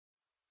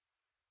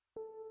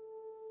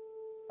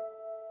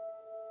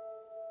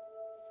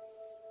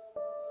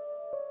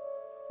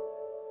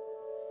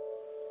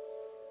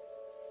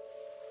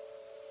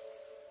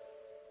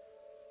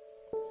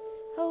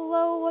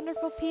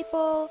wonderful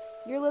people.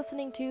 You're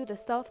listening to The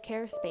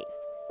Self-Care Space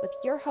with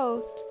your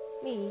host,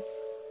 me,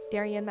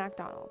 Darian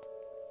MacDonald.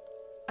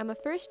 I'm a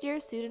first-year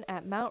student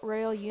at Mount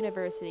Royal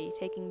University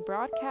taking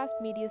broadcast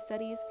media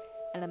studies,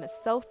 and I'm a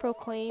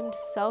self-proclaimed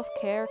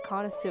self-care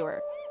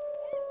connoisseur.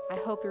 I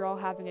hope you're all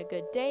having a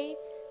good day,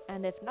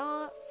 and if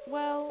not,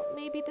 well,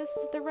 maybe this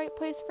is the right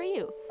place for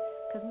you,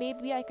 because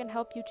maybe I can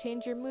help you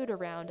change your mood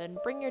around and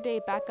bring your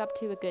day back up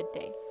to a good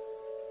day.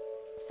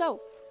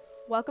 So,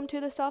 welcome to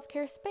the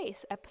Self-Care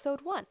Space,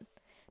 Episode 1.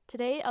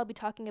 Today I'll be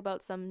talking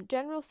about some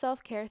general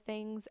self-care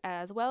things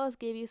as well as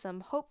give you some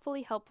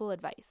hopefully helpful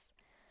advice.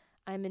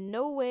 I'm in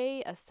no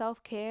way a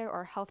self-care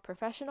or health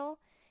professional.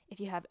 If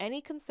you have any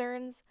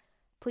concerns,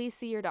 please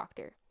see your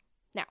doctor.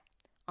 Now,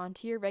 on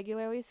to your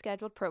regularly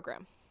scheduled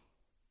program.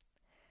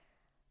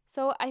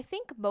 So I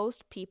think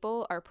most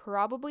people are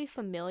probably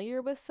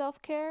familiar with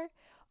self-care,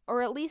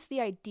 or at least the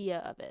idea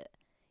of it,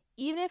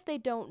 even if they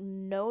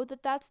don't know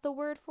that that's the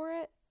word for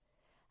it.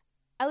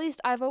 At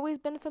least I've always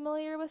been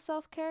familiar with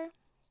self-care.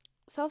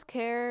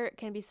 Self-care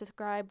can be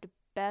described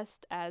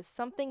best as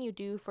something you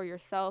do for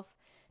yourself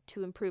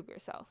to improve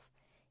yourself,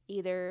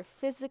 either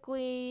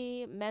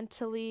physically,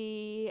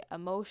 mentally,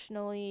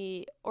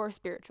 emotionally, or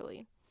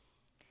spiritually.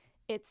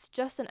 It's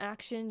just an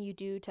action you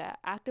do to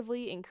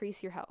actively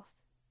increase your health.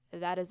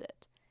 That is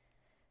it.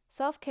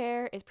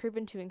 Self-care is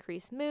proven to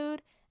increase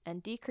mood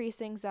and decrease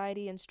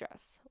anxiety and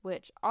stress,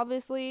 which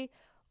obviously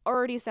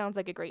already sounds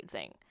like a great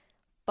thing.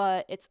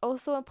 But it's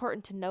also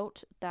important to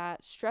note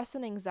that stress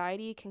and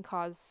anxiety can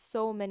cause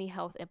so many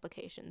health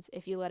implications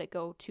if you let it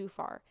go too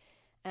far.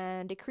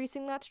 And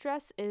decreasing that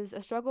stress is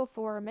a struggle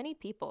for many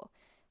people,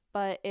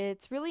 but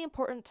it's really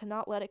important to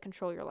not let it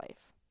control your life.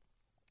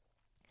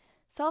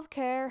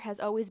 Self-care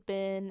has always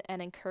been an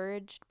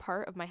encouraged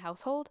part of my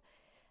household.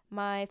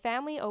 My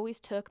family always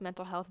took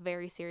mental health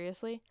very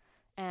seriously,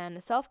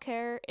 and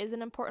self-care is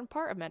an important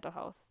part of mental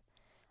health.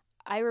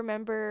 I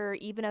remember,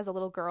 even as a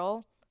little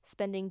girl,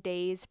 spending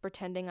days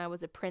pretending I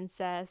was a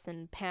princess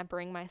and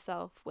pampering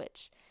myself,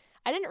 which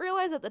I didn't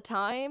realize at the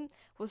time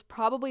was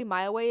probably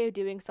my way of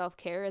doing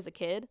self-care as a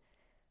kid.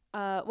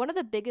 One of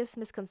the biggest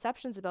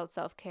misconceptions about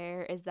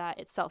self-care is that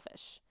it's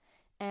selfish,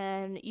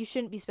 and you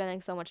shouldn't be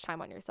spending so much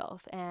time on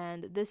yourself,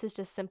 and this is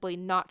just simply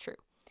not true.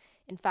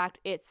 In fact,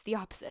 it's the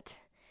opposite.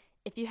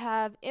 If you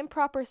have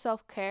improper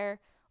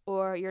self-care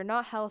or you're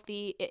not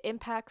healthy, it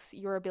impacts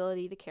your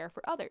ability to care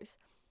for others,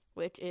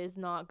 which is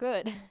not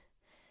good.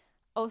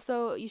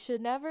 Also, you should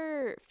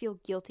never feel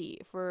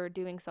guilty for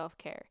doing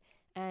self-care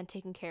and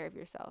taking care of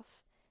yourself.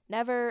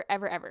 Never,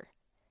 ever, ever.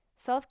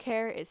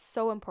 Self-care is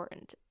so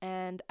important,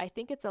 and I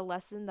think it's a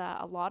lesson that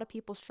a lot of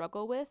people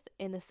struggle with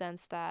in the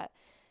sense that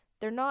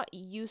they're not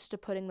used to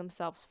putting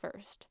themselves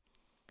first.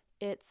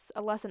 It's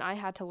a lesson I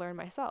had to learn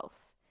myself.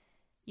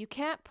 You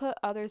can't put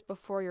others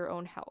before your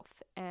own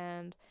health,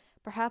 and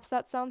perhaps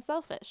that sounds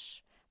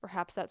selfish,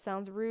 perhaps that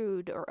sounds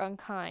rude or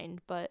unkind,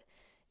 but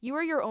you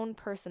are your own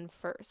person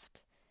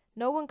first.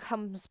 No one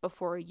comes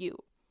before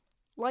you.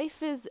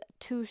 Life is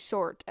too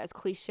short, as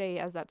cliche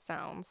as that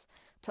sounds,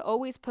 to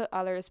always put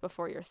others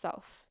before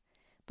yourself.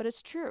 But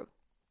it's true.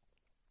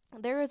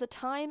 There is a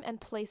time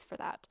and place for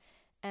that,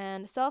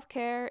 and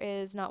self-care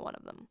is not one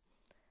of them.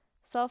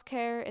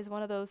 Self-care is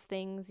one of those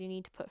things you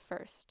need to put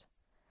first.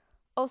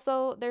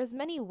 Also, there's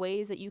many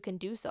ways that you can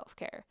do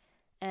self-care,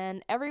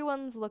 and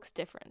everyone's looks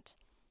different.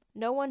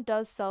 No one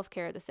does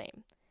self-care the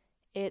same.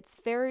 It's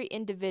a very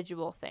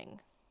individual thing.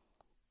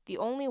 The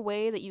only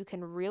way that you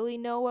can really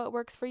know what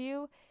works for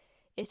you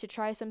is to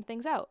try some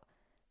things out.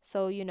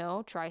 So,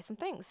 try some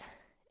things.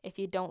 If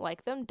you don't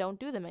like them, don't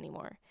do them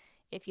anymore.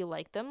 If you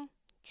like them,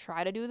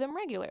 try to do them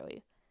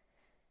regularly.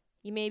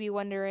 You may be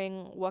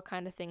wondering what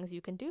kind of things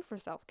you can do for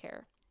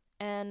self-care,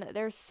 and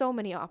there's so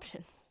many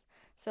options.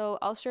 So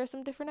I'll share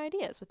some different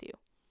ideas with you.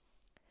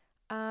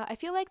 I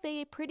feel like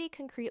they pretty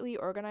concretely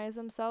organize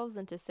themselves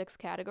into 6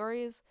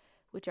 categories,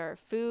 which are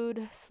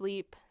food,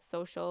 sleep,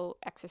 social,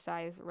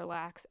 exercise,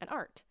 relax, and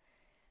art.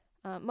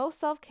 Most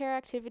self-care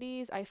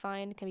activities I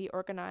find can be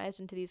organized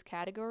into these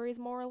categories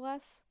more or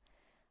less.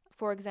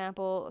 For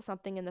example,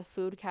 something in the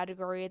food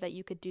category that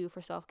you could do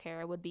for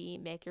self-care would be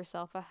make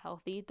yourself a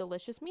healthy,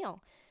 delicious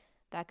meal.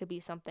 That could be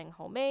something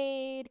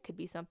homemade, could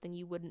be something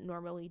you wouldn't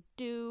normally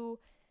do.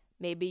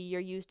 Maybe you're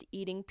used to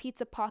eating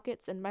pizza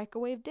pockets and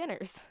microwave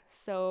dinners.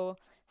 So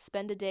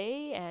spend a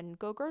day and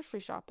go grocery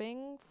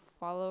shopping,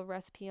 follow a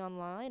recipe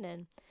online,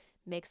 and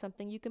make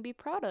something you can be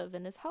proud of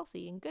and is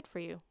healthy and good for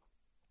you.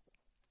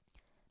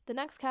 The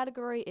next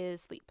category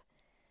is sleep.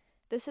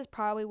 This is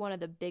probably one of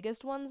the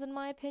biggest ones in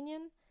my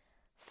opinion.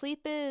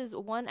 Sleep is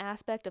one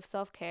aspect of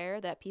self-care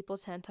that people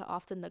tend to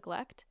often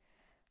neglect.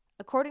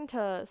 According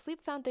to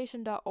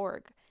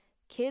sleepfoundation.org,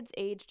 kids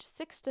aged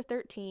 6 to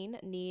 13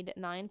 need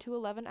 9 to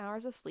 11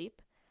 hours of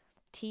sleep,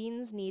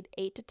 teens need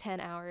 8 to 10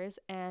 hours,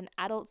 and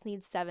adults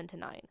need 7 to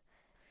 9.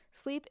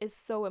 Sleep is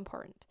so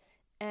important,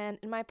 and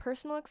in my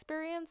personal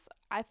experience,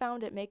 I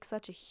found it makes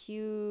such a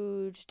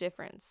huge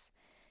difference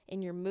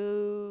in your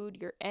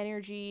mood, your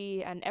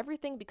energy, and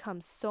everything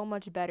becomes so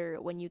much better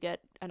when you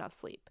get enough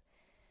sleep.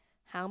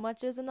 How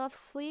much is enough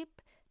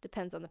sleep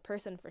Depends on the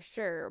person for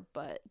sure,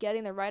 but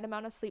getting the right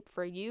amount of sleep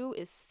for you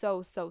is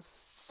so, so,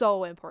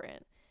 so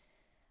important.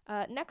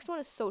 Next one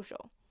is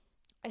social.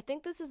 I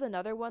think this is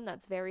another one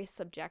that's very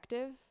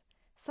subjective.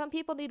 Some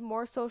people need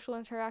more social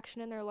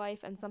interaction in their life,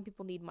 and some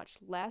people need much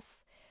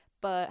less,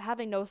 but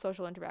having no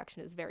social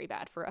interaction is very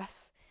bad for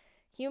us.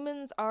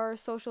 Humans are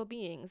social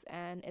beings,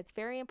 and it's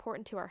very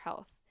important to our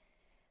health.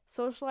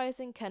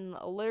 Socializing can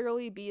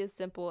literally be as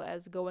simple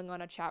as going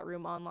on a chat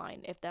room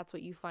online if that's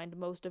what you find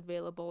most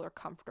available or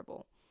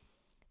comfortable.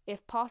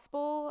 If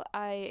possible,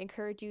 I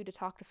encourage you to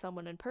talk to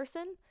someone in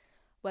person,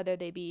 whether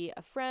they be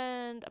a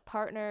friend, a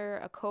partner,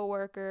 a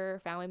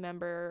coworker, family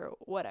member,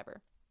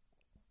 whatever.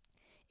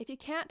 If you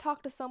can't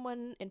talk to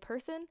someone in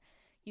person,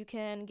 you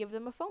can give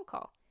them a phone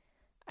call.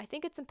 I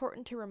think it's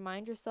important to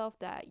remind yourself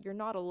that you're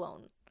not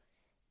alone.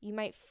 You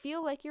might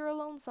feel like you're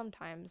alone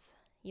sometimes.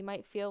 You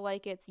might feel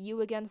like it's you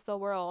against the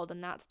world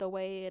and that's the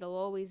way it'll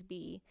always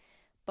be.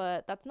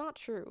 But that's not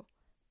true.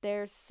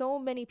 There's so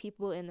many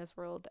people in this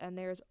world, and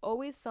there's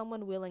always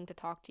someone willing to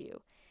talk to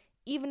you,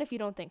 even if you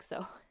don't think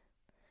so.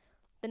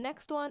 The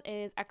next one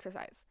is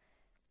exercise.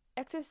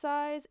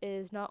 Exercise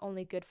is not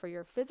only good for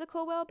your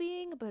physical well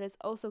being, but it's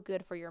also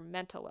good for your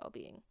mental well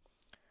being.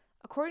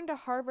 According to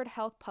Harvard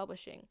Health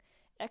Publishing,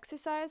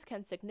 exercise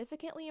can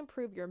significantly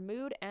improve your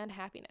mood and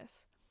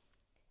happiness.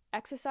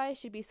 Exercise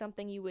should be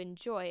something you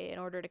enjoy in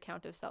order to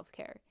count as self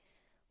care.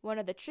 One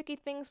of the tricky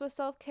things with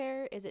self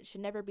care is it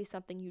should never be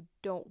something you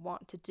don't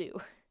want to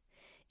do.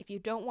 If you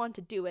don't want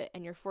to do it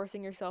and you're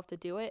forcing yourself to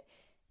do it,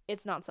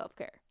 it's not self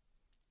care.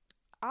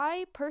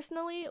 I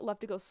personally love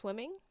to go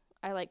swimming.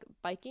 I like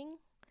biking.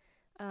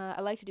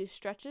 I like to do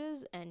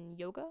stretches and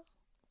yoga,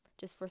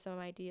 just for some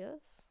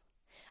ideas.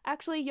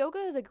 Actually, yoga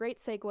is a great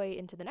segue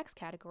into the next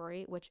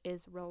category, which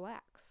is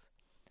relax.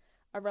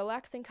 A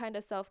relaxing kind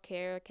of self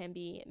care can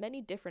be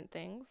many different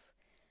things.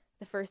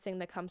 The first thing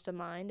that comes to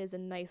mind is a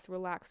nice,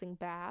 relaxing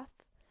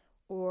bath,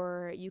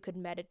 or you could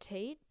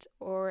meditate,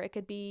 or it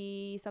could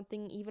be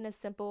something even as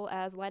simple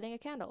as lighting a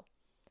candle.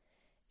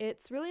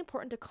 It's really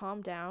important to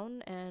calm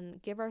down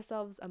and give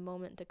ourselves a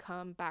moment to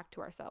come back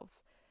to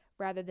ourselves,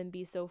 rather than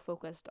be so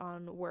focused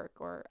on work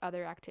or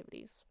other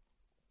activities.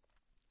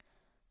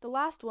 The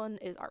last one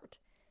is art,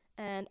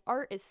 and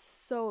art is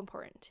so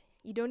important.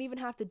 You don't even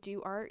have to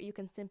do art, you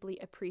can simply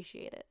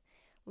appreciate it,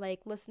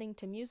 like listening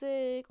to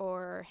music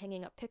or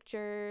hanging up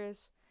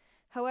pictures.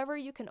 However,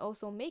 you can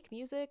also make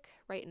music,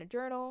 write in a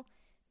journal,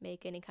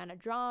 make any kind of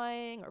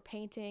drawing or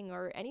painting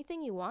or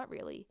anything you want,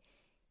 really.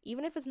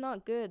 Even if it's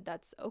not good,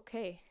 that's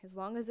okay, as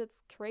long as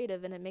it's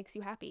creative and it makes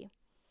you happy.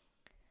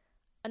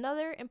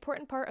 Another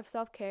important part of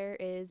self care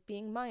is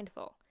being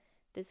mindful.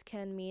 This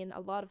can mean a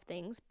lot of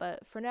things,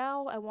 but for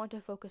now, I want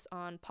to focus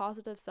on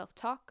positive self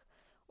talk,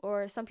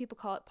 or some people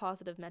call it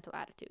positive mental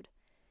attitude.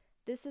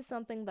 This is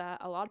something that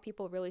a lot of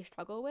people really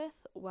struggle with,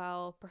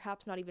 while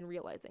perhaps not even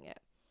realizing it.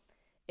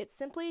 It's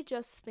simply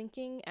just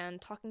thinking and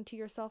talking to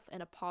yourself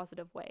in a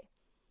positive way.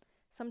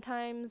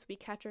 Sometimes we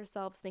catch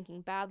ourselves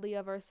thinking badly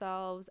of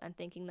ourselves and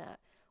thinking that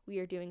we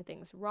are doing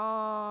things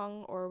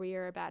wrong or we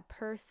are a bad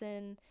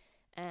person,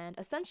 and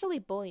essentially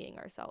bullying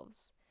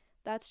ourselves.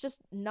 That's just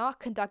not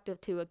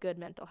conducive to a good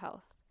mental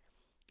health.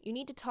 You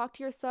need to talk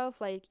to yourself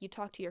like you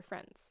talk to your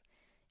friends.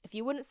 If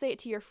you wouldn't say it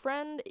to your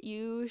friend,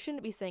 you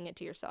shouldn't be saying it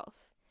to yourself.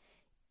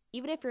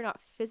 Even if you're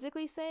not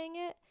physically saying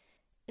it,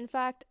 in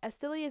fact, as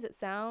silly as it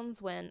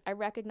sounds, when I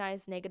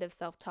recognize negative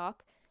self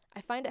talk,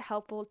 I find it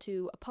helpful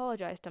to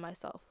apologize to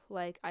myself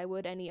like I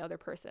would any other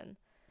person.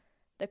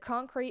 The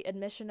concrete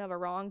admission of a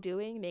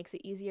wrongdoing makes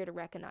it easier to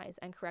recognize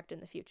and correct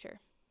in the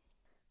future.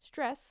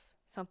 Stress,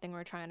 something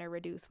we're trying to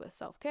reduce with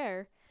self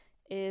care,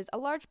 is a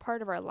large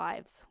part of our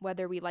lives,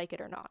 whether we like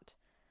it or not.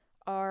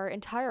 Our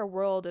entire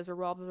world is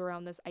revolved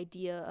around this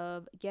idea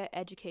of get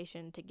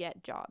education to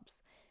get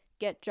jobs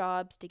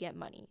to get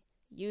money,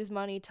 use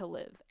money to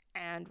live,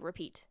 and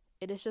repeat.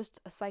 It is just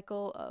a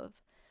cycle of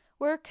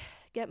work,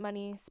 get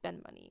money,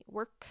 spend money,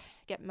 work,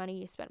 get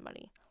money, spend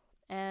money.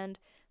 And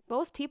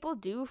most people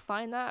do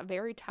find that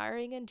very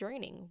tiring and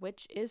draining,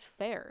 which is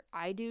fair.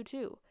 I do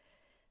too.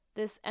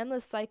 This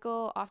endless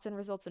cycle often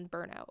results in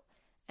burnout.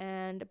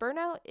 And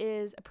burnout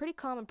is a pretty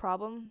common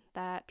problem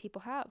that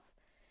people have.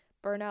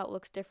 Burnout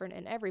looks different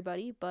in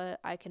everybody, but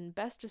I can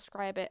best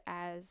describe it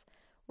as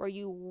where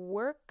you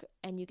work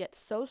and you get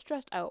so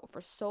stressed out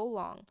for so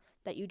long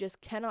that you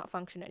just cannot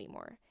function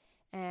anymore,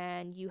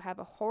 and you have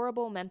a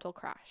horrible mental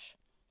crash.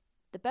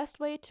 The best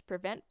way to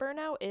prevent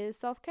burnout is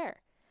self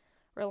care.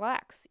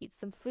 Relax, eat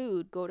some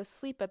food, go to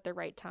sleep at the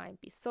right time,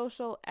 be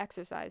social,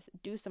 exercise,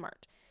 do some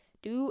art.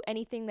 Do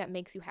anything that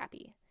makes you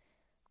happy.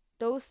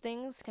 Those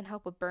things can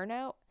help with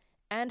burnout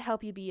and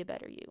help you be a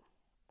better you.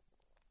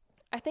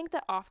 I think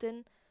that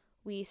often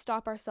we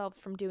stop ourselves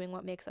from doing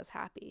what makes us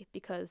happy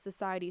because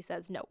society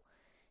says no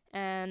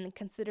and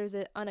considers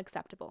it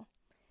unacceptable.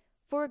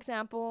 For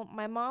example,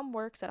 my mom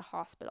works at a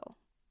hospital,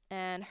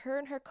 and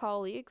her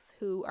colleagues,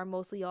 who are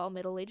mostly all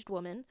middle aged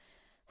women,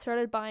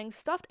 started buying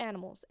stuffed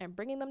animals and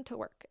bringing them to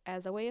work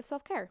as a way of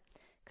self care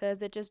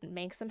because it just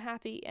makes them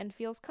happy and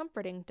feels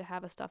comforting to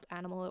have a stuffed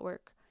animal at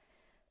work.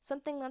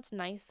 Something that's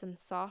nice and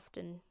soft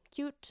and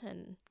cute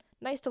and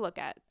nice to look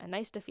at and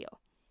nice to feel.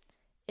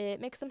 It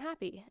makes them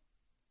happy.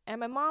 And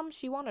my mom,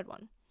 she wanted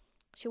one.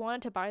 She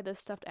wanted to buy this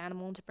stuffed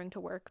animal to bring to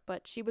work,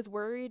 but she was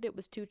worried it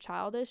was too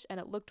childish and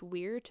it looked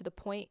weird to the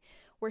point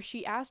where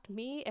she asked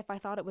me if I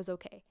thought it was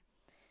okay.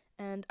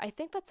 And I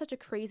think that's such a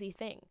crazy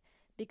thing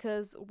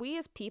because we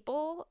as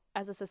people,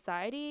 as a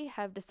society,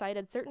 have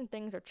decided certain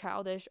things are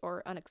childish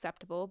or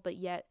unacceptable, but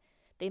yet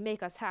they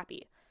make us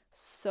happy.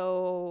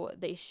 So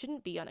they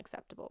shouldn't be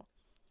unacceptable.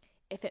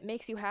 If it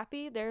makes you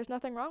happy, there's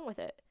nothing wrong with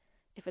it.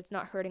 If it's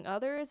not hurting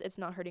others, it's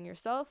not hurting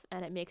yourself,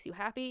 and it makes you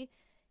happy,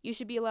 you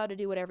should be allowed to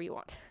do whatever you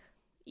want.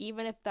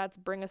 Even if that's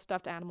bring a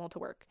stuffed animal to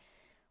work,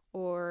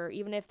 or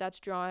even if that's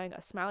drawing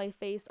a smiley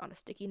face on a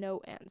sticky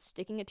note and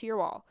sticking it to your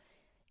wall.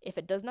 If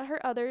it does not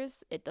hurt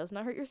others, it does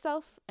not hurt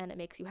yourself, and it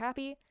makes you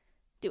happy,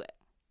 do it.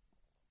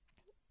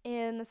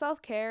 In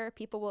self-care,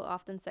 people will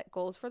often set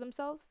goals for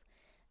themselves,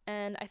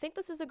 and I think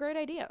this is a great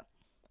idea.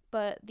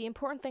 But the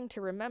important thing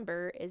to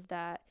remember is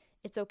that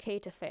it's okay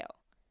to fail.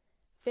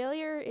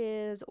 Failure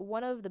is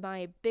one of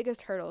my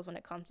biggest hurdles when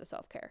it comes to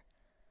self-care.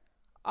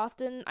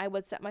 Often I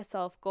would set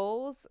myself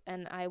goals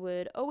and I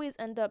would always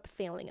end up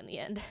failing in the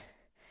end.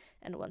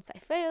 And once I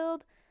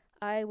failed,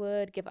 I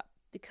would give up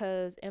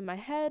because in my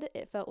head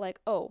it felt like,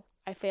 oh,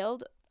 I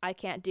failed, I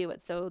can't do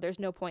it, so there's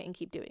no point in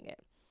keep doing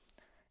it.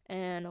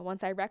 And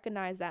once I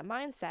recognized that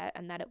mindset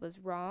and that it was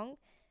wrong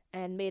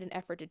and made an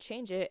effort to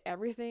change it,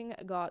 everything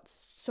got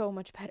so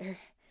much better.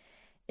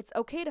 It's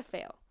okay to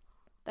fail.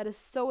 That is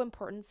so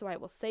important, so I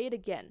will say it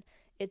again.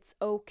 It's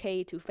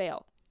okay to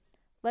fail.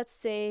 Let's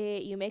say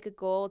you make a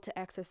goal to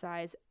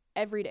exercise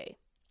every day,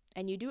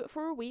 and you do it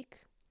for a week,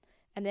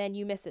 and then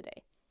you miss a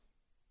day.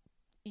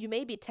 You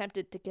may be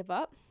tempted to give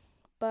up,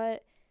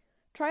 but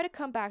try to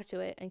come back to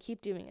it and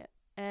keep doing it.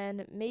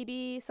 And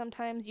maybe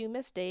sometimes you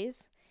miss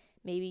days,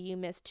 maybe you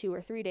miss 2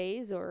 or 3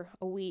 days or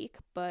a week,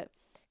 but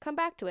come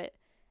back to it.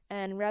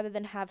 And rather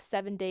than have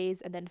 7 days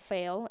and then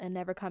fail and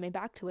never coming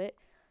back to it,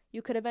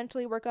 you could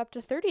eventually work up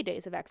to 30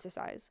 days of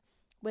exercise,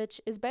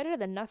 which is better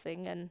than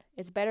nothing and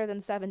it's better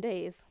than 7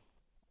 days.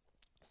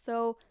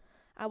 So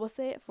I will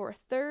say it for a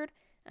third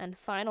and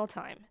final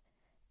time.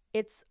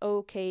 It's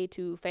okay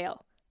to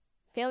fail.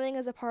 Failing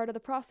is a part of the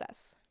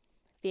process.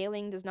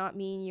 Failing does not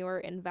mean you're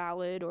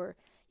invalid or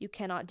you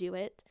cannot do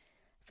it.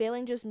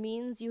 Failing just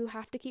means you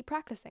have to keep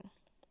practicing.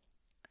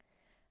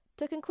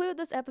 To conclude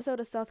this episode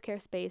of Self-Care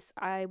Space,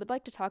 I would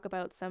like to talk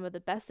about some of the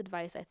best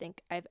advice I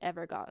think I've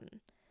ever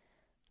gotten.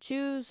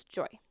 Choose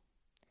joy.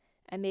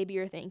 And maybe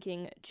you're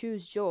thinking,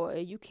 choose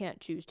joy? You can't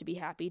choose to be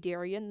happy,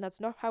 Darian. That's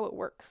not how it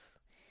works.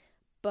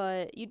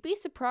 But you'd be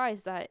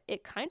surprised that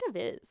it kind of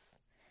is.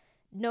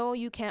 No,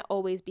 you can't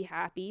always be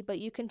happy, but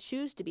you can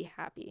choose to be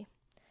happy.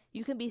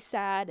 You can be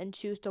sad and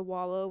choose to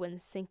wallow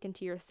and sink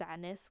into your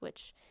sadness,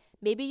 which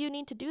maybe you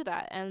need to do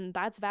that, and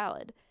that's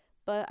valid.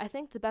 But I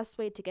think the best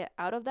way to get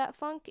out of that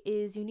funk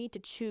is you need to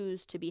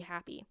choose to be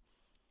happy.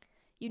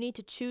 You need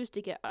to choose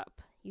to get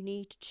up. You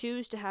need to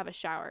choose to have a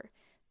shower.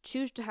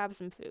 Choose to have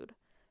some food.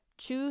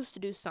 Choose to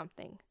do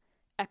something.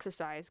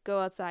 Exercise,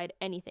 go outside,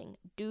 anything.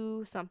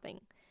 Do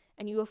something.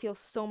 And you will feel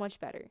so much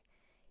better.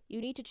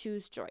 You need to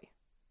choose joy.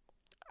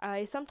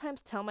 I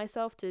sometimes tell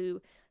myself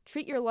to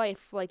treat your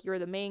life like you're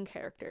the main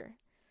character.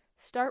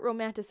 Start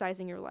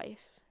romanticizing your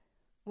life.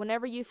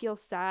 Whenever you feel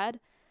sad,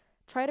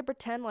 try to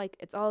pretend like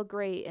it's all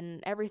great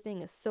and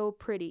everything is so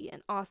pretty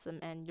and awesome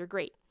and you're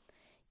great.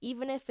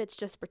 Even if it's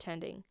just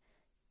pretending,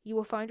 you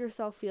will find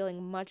yourself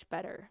feeling much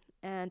better.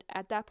 And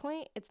at that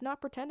point, it's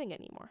not pretending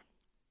anymore.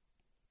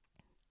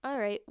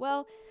 Alright,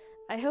 well,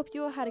 I hope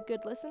you all had a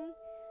good listen.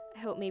 I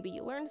hope maybe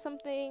you learned some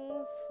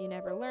things you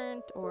never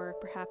learned, or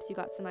perhaps you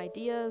got some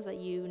ideas that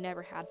you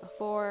never had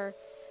before,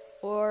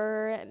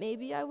 or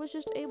maybe I was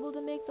just able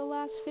to make the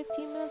last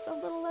 15 minutes a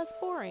little less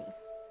boring.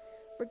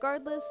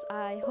 Regardless,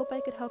 I hope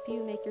I could help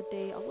you make your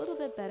day a little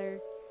bit better.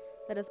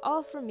 That is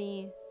all from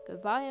me.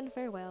 Goodbye and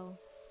farewell.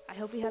 I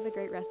hope you have a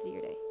great rest of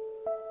your day.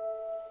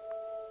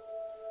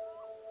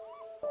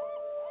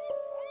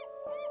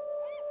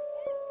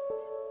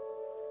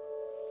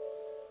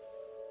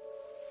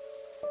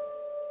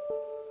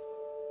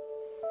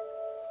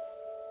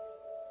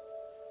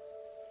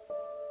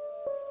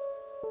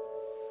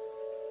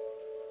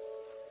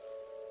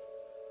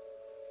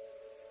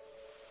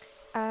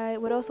 I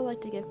would also like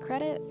to give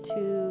credit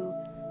to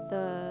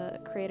the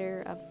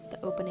creator of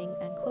the opening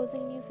and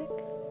closing music.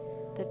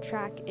 The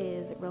track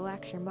is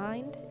Relax Your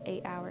Mind,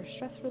 8 Hour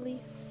Stress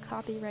Relief,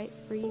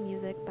 copyright-free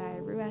music by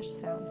Ruesh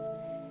Sounds.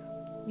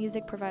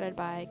 Music provided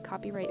by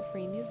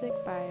copyright-free music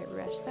by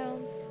Ruesh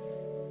Sounds.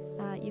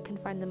 You can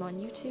find them on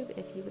YouTube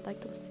if you would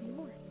like to listen to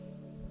more.